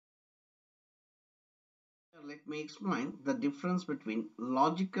Let me explain the difference between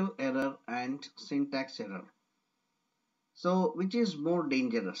logical error and syntax error. So, which is more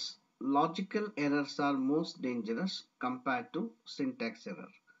dangerous? Logical errors are most dangerous compared to syntax error.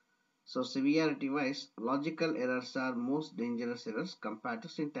 So, severity wise, logical errors are most dangerous errors compared to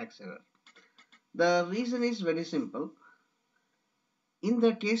syntax error. The reason is very simple. In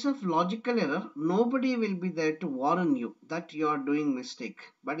the case of logical error, nobody will be there to warn you that you are doing mistake.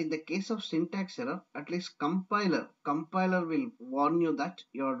 But in the case of syntax error, at least compiler will warn you that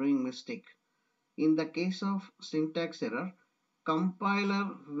you are doing mistake. In the case of syntax error,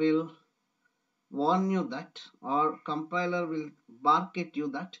 compiler will warn you that, or compiler will bark at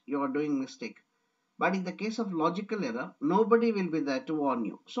you that you are doing mistake. But in the case of logical error, nobody will be there to warn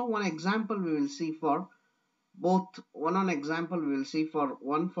you. So one example we will see for both. One example we will see for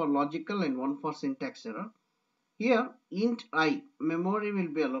one for logical and one for syntax error. Here int I, memory will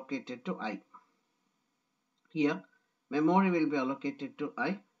be allocated to I. Here memory will be allocated to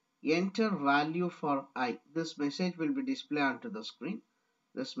I. Enter value for I. This message will be displayed onto the screen.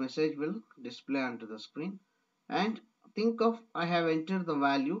 This message will display onto the screen. And think of I have entered the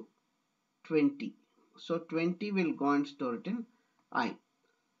value 20. So 20 will go and store it in I.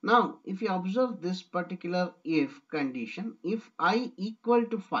 Now, if you observe this particular if condition, if I equal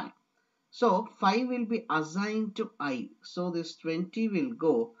to 5, so 5 will be assigned to I. So this 20 will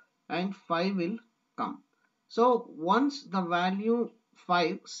go and 5 will come. So once the value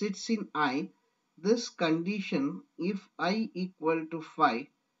 5 sits in I, this condition if I equal to 5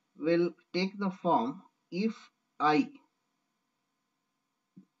 will take the form if I.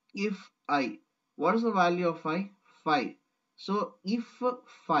 What is the value of I? 5. So if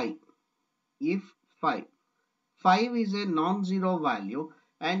 5 is a non-zero value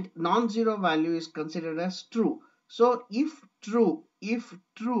and non-zero value is considered as true. So if true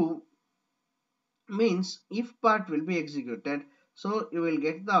means if part will be executed. So you will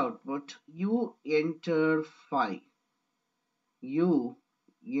get the output you entered 5. You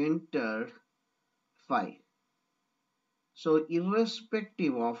entered 5. So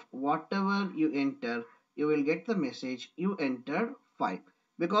irrespective of whatever you enter, you will get the message you entered 5.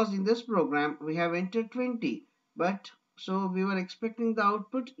 Because in this program we have entered 20. But so we were expecting the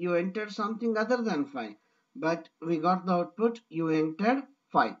output you entered something other than 5. But we got the output you entered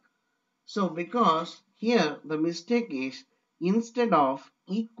 5. So because here the mistake is instead of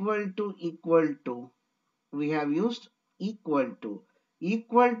equal to, we have used equal to.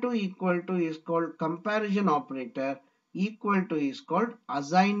 Equal to is called comparison operator. Equal to is called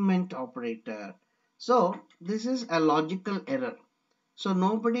assignment operator. So this is a logical error. So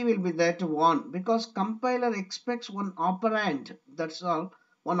nobody will be there to warn because compiler expects one operand. That's all.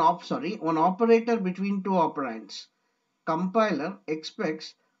 One operator between two operands. Compiler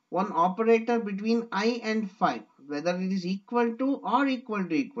expects one operator between I and 5. Whether it is equal to or equal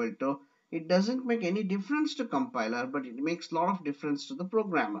to, it doesn't make any difference to compiler, but it makes a lot of difference to the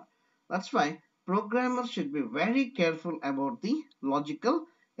programmer. That's why programmers should be very careful about the logical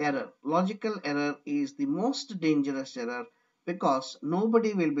error. Logical error is the most dangerous error because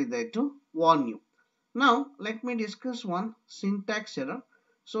nobody will be there to warn you. Now let me discuss one syntax error.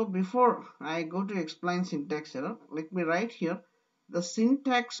 So before I go to explain syntax error, let me write here the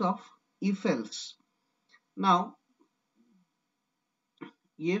syntax of if else. Now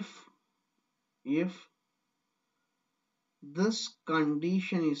if this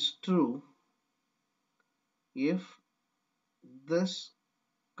condition is true, if this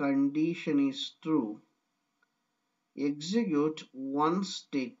condition is true, execute one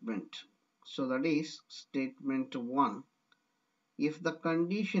statement. So that is statement 1. If the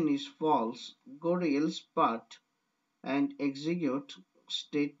condition is false, go to else part and execute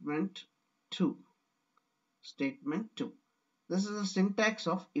statement 2. Statement 2. This is the syntax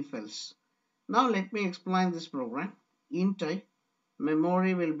of if else. Now let me explain this program. Int I,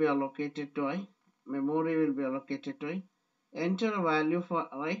 memory will be allocated to I. Memory will be allocated to I. Enter a value for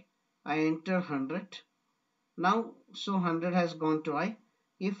I. I enter 100. Now, so 100 has gone to I.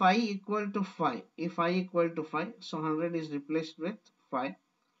 If I equal to 5, so 100 is replaced with 5.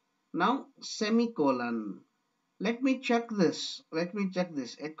 Now, semicolon. Let me check this.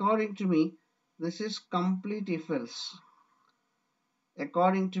 According to me, this is complete if else.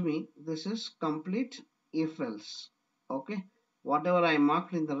 According to me, this is complete if else. Okay. Whatever I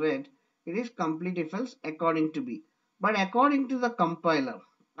marked in the red, it is complete if else according to me. But according to the compiler,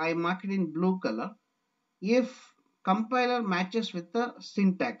 I mark it in blue color. If compiler matches with the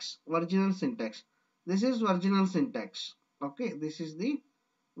syntax, original syntax, this is original syntax. Okay, this is the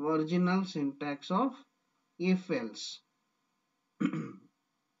original syntax of if else.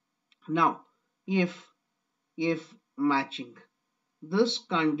 Now, if if matching. This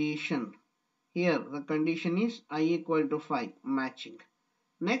condition, here the condition is I equal to 5, matching.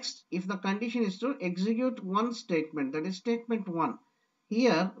 Next, if the condition is to execute one statement, that is statement 1,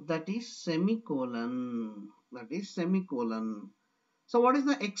 here that is semicolon, that is semicolon. So what is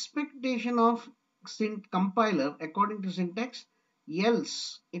the expectation of compiler according to syntax?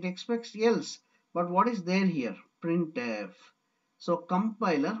 Else. It expects else. But what is there here? Printf. So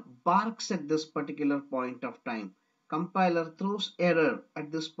compiler barks at this particular point of time. Compiler throws error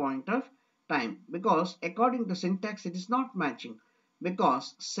at this point of time because according to syntax it is not matching,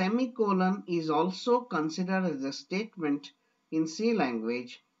 because semicolon is also considered as a statement in C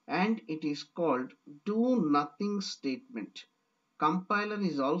language and it is called do nothing statement. Compiler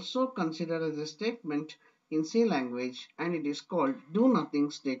is also considered as a statement in C language and it is called do nothing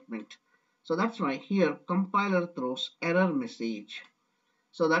statement. So that's why here compiler throws error message.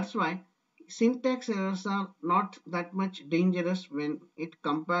 So that's why syntax errors are not that much dangerous when it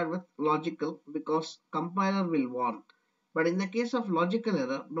compared with logical, because compiler will warn. But in the case of logical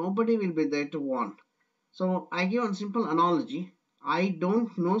error, nobody will be there to warn. So I give a simple analogy. I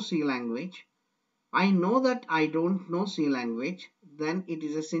don't know C language. I know that I don't know C language, then it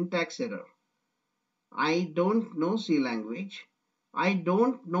is a syntax error. I don't know C language. I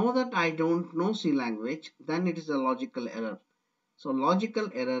don't know that I don't know C language, then it is a logical error. So logical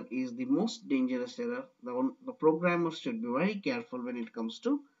error is the most dangerous error. The programmers should be very careful when it comes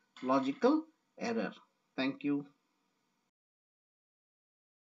to logical error. Thank you.